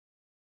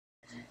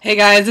Hey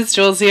guys, it's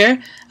Jules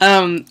here.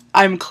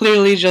 I'm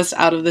clearly just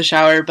out of the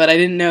shower, but I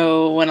didn't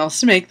know when else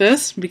to make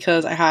this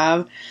because I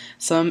have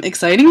some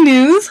exciting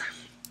news.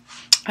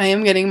 I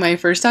am getting my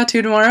first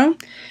tattoo tomorrow.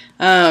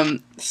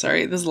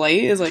 Sorry, this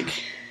light is like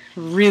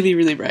really,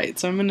 really bright,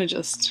 so I'm gonna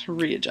just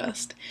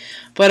readjust.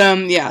 But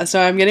yeah,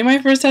 so I'm getting my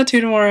first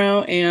tattoo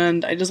tomorrow,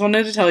 and I just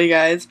wanted to tell you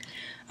guys.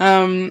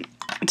 To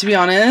be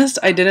honest,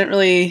 I didn't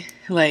really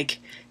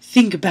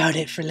think about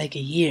it for like a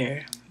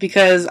year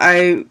because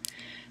I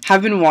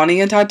have been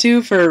wanting a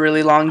tattoo for a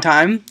really long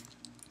time.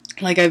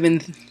 Like, I've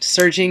been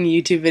searching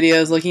YouTube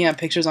videos, looking at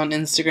pictures on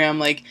Instagram,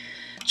 like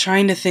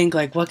trying to think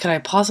like what could I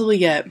possibly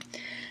get.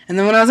 And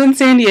then when I was in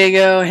San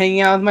Diego hanging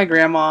out with my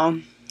grandma,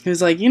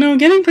 who's like,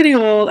 getting pretty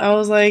old, I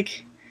was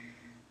like,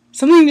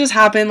 something just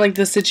happened, like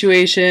this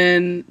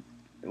situation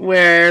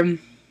where,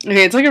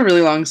 okay, it's like a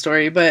really long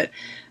story, but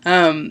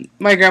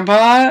my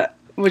grandpa,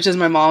 which is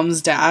my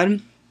mom's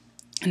dad,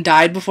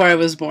 died before I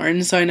was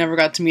born, so I never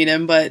got to meet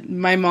him, but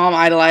my mom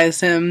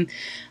idolized him.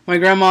 My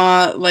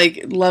grandma,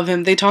 love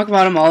him. They talk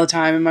about him all the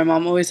time, and my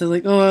mom always says,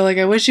 oh,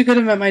 I wish you could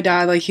have met my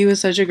dad. Like, he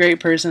was such a great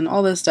person,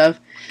 all this stuff.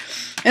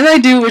 And I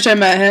do wish I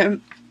met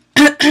him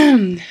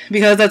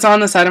because that's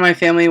on the side of my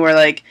family where,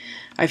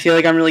 I feel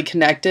like I'm really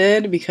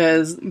connected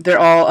because they're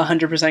all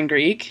 100%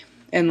 Greek.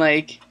 And,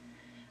 I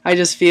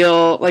just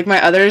feel like my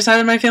other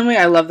side of my family,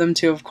 I love them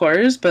too, of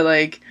course,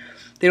 but,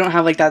 they don't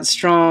have, that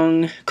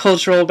strong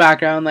cultural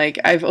background.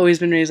 I've always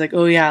been raised,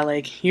 oh,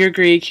 yeah, you're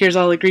Greek, here's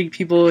all the Greek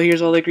people,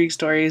 here's all the Greek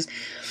stories.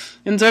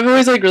 And so I've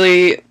always,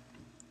 really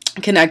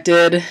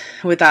connected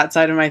with that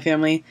side of my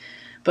family.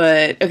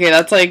 But, okay,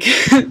 that's,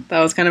 that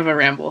was kind of a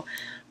ramble.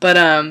 But,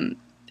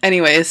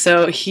 anyway,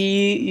 so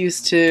he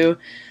used to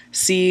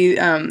see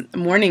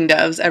mourning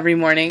doves every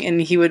morning, and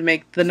he would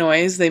make the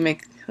noise. They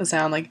make a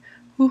sound like,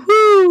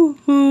 hoo-hoo,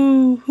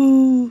 hoo,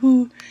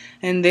 hoo.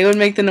 And they would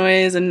make the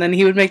noise, and then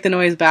he would make the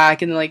noise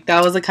back, and,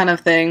 that was the kind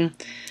of thing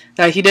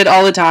that he did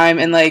all the time,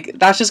 and,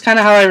 that's just kind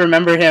of how I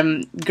remember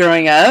him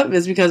growing up,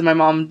 is because my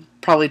mom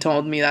probably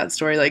told me that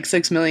story,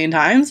 6 million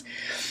times.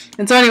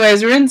 And so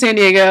anyways, we were in San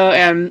Diego,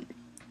 and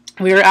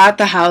we were at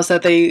the house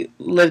that they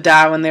lived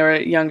at when they were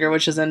younger,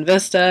 which is in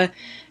Vista,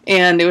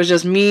 and it was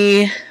just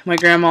me, my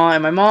grandma,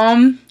 and my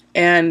mom,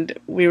 and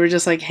we were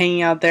just,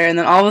 hanging out there, and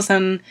then all of a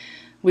sudden,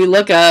 we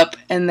look up,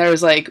 and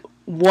there's,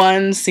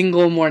 one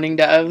single mourning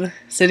dove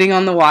sitting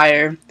on the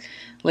wire,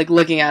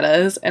 looking at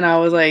us, and I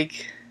was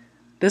like,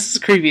 this is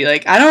creepy.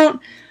 I don't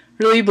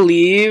really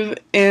believe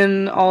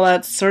in all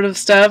that sort of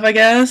stuff, I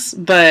guess,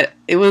 but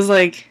it was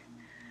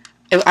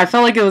I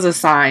felt like it was a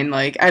sign.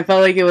 I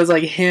felt like it was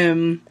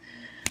him,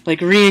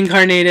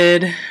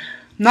 reincarnated.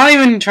 Not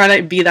even trying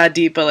to be that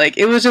deep, but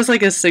it was just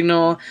a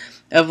signal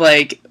of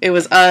it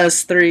was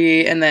us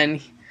three, and then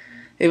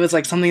it was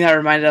something that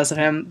reminded us of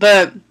him.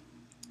 But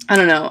I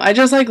don't know. I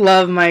just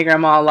love my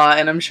grandma a lot,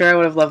 and I'm sure I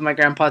would have loved my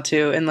grandpa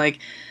too. And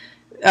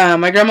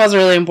my grandma's a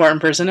really important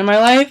person in my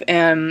life,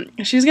 and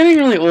she's getting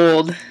really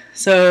old.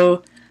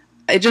 So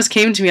it just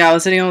came to me. I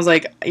was sitting, I was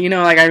like,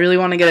 I really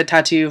want to get a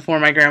tattoo for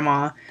my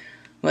grandma.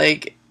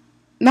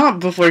 Not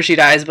before she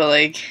dies, but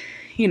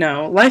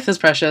life is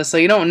precious, so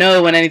you don't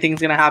know when anything's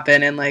gonna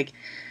happen, and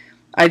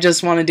I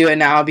just want to do it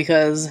now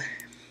because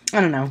I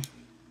don't know.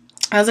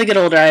 As I get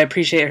older, I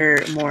appreciate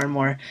her more and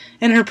more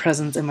and her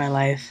presence in my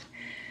life.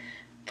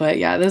 But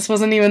yeah, this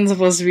wasn't even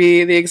supposed to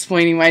be the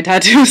explaining my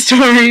tattoo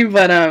story,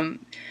 but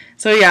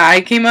so yeah,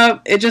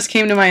 it just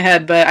came to my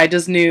head, but I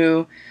just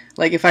knew,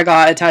 if I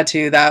got a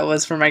tattoo that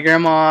was for my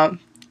grandma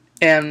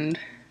and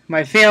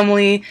my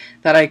family,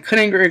 that I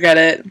couldn't regret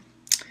it.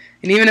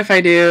 And even if I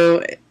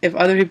do, if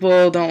other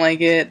people don't like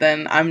it,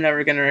 then I'm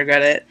never gonna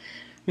regret it,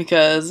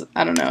 because,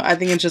 I don't know, I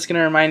think it's just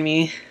gonna remind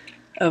me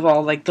of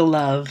all, the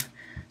love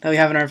that we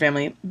have in our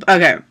family.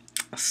 Okay,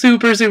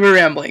 super, super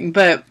rambling,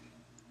 but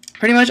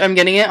pretty much, I'm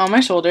getting it on my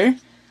shoulder,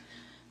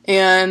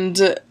 and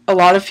a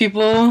lot of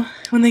people,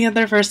 when they get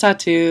their first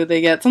tattoo,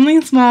 they get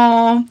something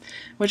small,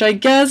 which I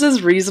guess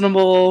is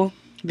reasonable,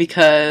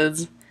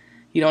 because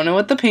you don't know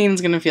what the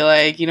pain's gonna feel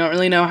like, you don't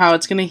really know how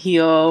it's gonna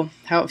heal,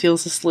 how it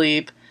feels to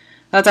sleep.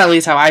 That's at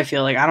least how I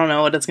feel. I don't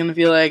know what it's gonna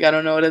feel like, I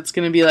don't know what it's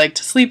gonna be like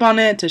to sleep on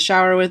it, to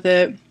shower with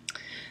it,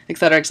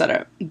 etc.,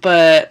 etc.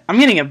 But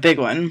I'm getting a big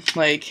one,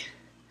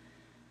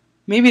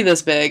 maybe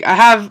this big.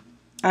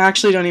 I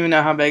actually don't even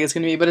know how big it's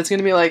going to be, but it's going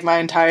to be, my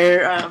entire,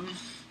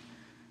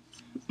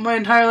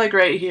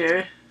 right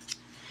here.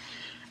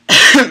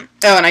 Oh,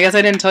 and I guess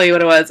I didn't tell you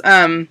what it was.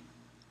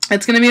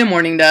 It's going to be a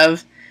mourning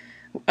dove,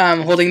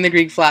 holding the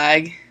Greek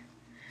flag,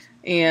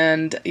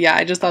 and, yeah,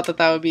 I just thought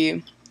that would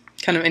be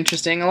kind of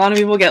interesting. A lot of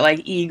people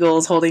get,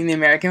 eagles holding the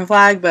American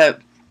flag,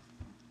 but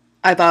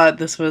I thought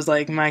this was,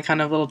 my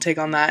kind of little take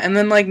on that, and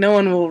then, no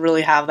one will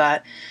really have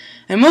that.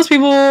 And most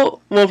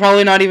people will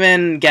probably not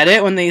even get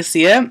it when they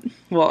see it.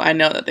 Well, I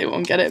know that they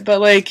won't get it, but,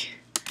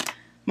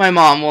 my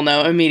mom will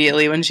know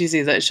immediately when she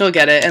sees it. She'll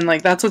get it, and,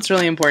 that's what's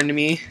really important to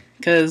me,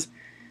 because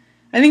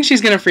I think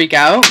she's gonna freak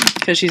out,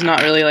 because she's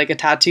not really, a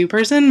tattoo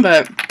person,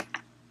 but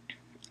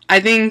I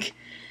think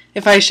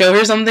if I show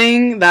her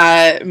something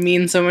that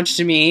means so much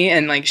to me,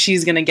 and,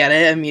 she's gonna get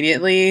it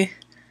immediately,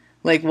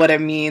 like what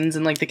it means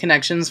and like the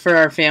connections for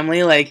our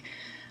family. Like,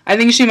 I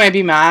think she might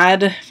be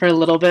mad for a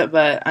little bit,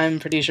 but I'm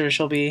pretty sure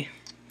she'll be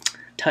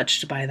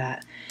touched by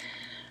that.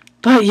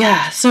 But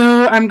yeah,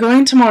 so I'm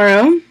going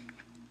tomorrow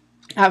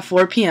at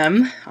 4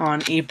 p.m.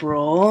 on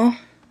April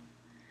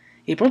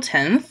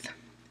 10th,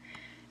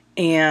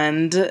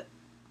 and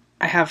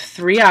I have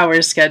 3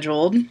 hours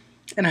scheduled,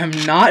 and I'm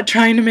not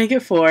trying to make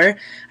it 4.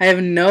 I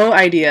have no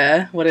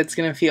idea what it's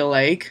going to feel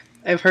like.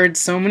 I've heard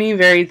so many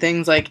varied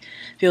things, like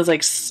feels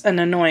like an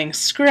annoying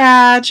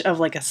scratch of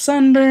like a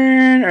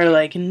sunburn, or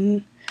like,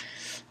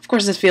 of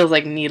course this feels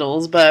like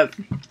needles, but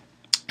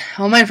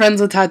all my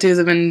friends with tattoos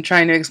have been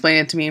trying to explain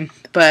it to me,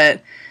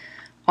 but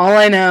all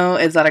I know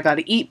is that I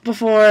gotta eat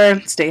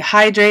before, stay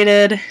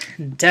hydrated,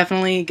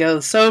 definitely go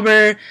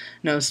sober,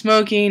 no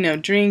smoking, no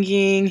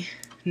drinking,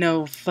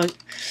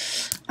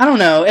 I don't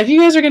know. If you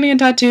guys are getting a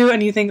tattoo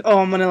and you think, oh,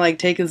 I'm gonna like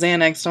take a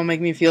Xanax, don't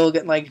make me feel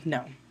good, like,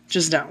 no,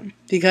 just don't.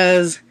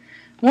 Because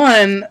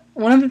one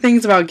of the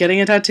things about getting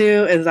a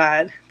tattoo is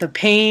that the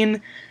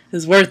pain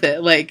is worth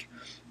it. Like,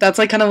 that's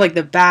like kind of like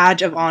the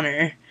badge of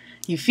honor.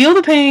 You feel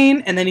the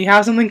pain, and then you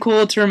have something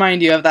cool to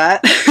remind you of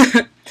that.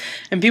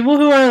 And people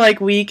who are like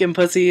weak and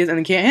pussies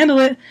and can't handle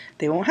it,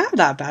 they won't have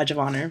that badge of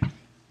honor.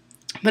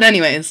 But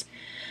anyways,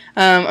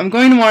 I'm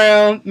going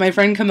tomorrow. My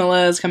friend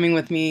Camilla is coming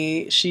with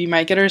me. She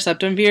might get her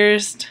septum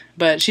pierced,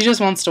 but she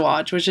just wants to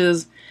watch, which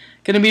is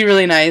going to be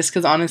really nice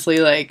because honestly,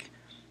 like,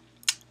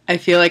 I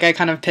feel like I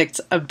kind of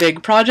picked a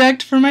big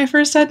project for my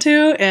first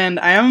tattoo, and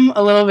I am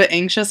a little bit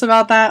anxious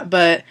about that,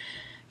 but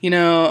you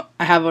know,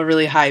 I have a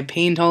really high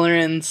pain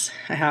tolerance.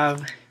 I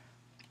have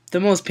the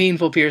most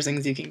painful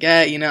piercings you can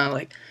get, you know,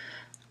 like,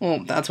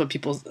 well, that's what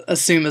people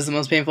assume is the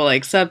most painful,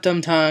 like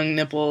septum, tongue,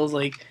 nipples,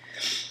 like,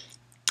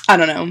 I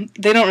don't know.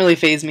 They don't really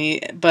faze me,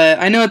 but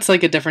I know it's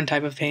like a different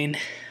type of pain.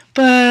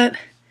 But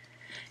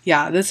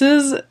yeah, this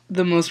is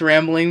the most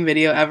rambling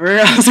video ever.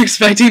 I was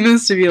expecting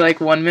this to be like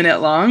 1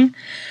 minute long,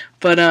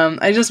 but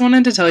I just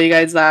wanted to tell you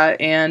guys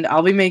that, and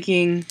I'll be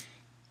making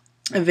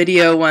a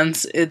video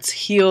once it's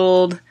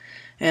healed,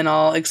 and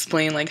I'll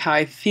explain like how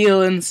I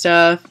feel and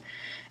stuff,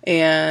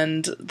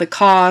 and the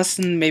cost,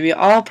 and maybe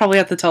I'll probably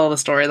have to tell the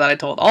story that I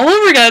told all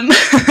over again.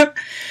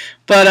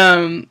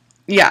 But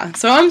yeah,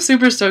 so I'm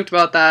super stoked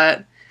about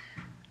that.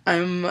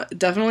 I'm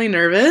definitely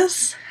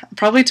nervous.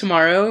 Probably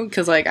tomorrow,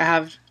 because like I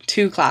have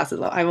 2 classes.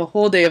 I have a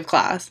whole day of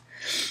class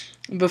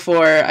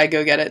before I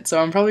go get it,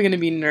 so I'm probably going to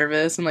be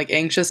nervous and like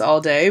anxious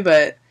all day,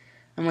 but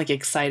I'm like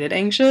excited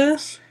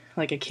anxious.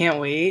 Like, I can't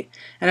wait.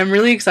 And I'm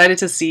really excited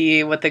to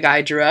see what the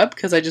guy drew up,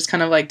 because I just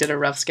kind of, like, did a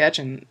rough sketch,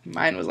 and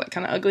mine was, like,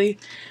 kind of ugly.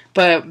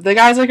 But the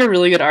guy's, like, a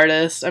really good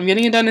artist. I'm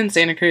getting it done in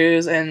Santa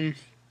Cruz, and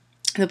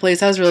the place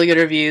has really good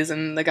reviews,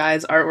 and the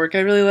guy's artwork I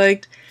really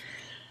liked.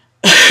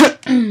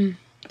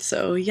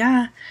 So,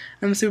 yeah,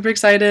 I'm super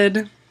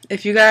excited.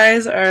 If you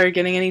guys are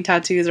getting any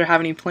tattoos or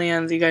have any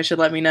plans, you guys should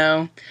let me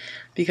know,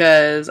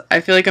 because I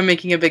feel like I'm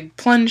making a big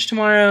plunge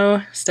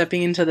tomorrow,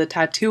 stepping into the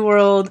tattoo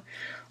world.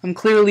 I'm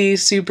clearly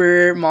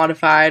super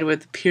modified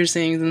with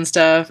piercings and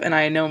stuff, and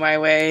I know my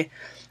way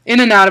in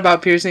and out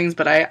about piercings,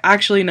 but I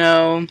actually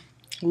know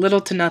little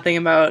to nothing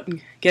about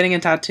getting a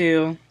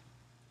tattoo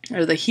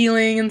or the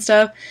healing and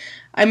stuff.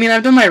 I mean,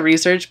 I've done my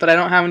research, but I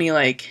don't have any,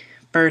 like,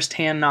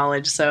 first-hand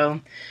knowledge,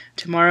 so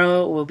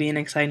tomorrow will be an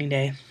exciting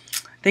day.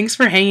 Thanks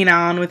for hanging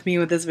on with me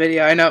with this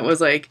video. I know it was,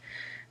 like,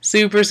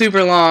 super,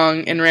 super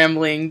long and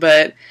rambling,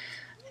 but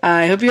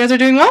I hope you guys are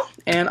doing well,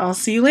 and I'll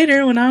see you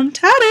later when I'm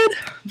tatted.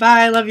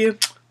 Bye, love you.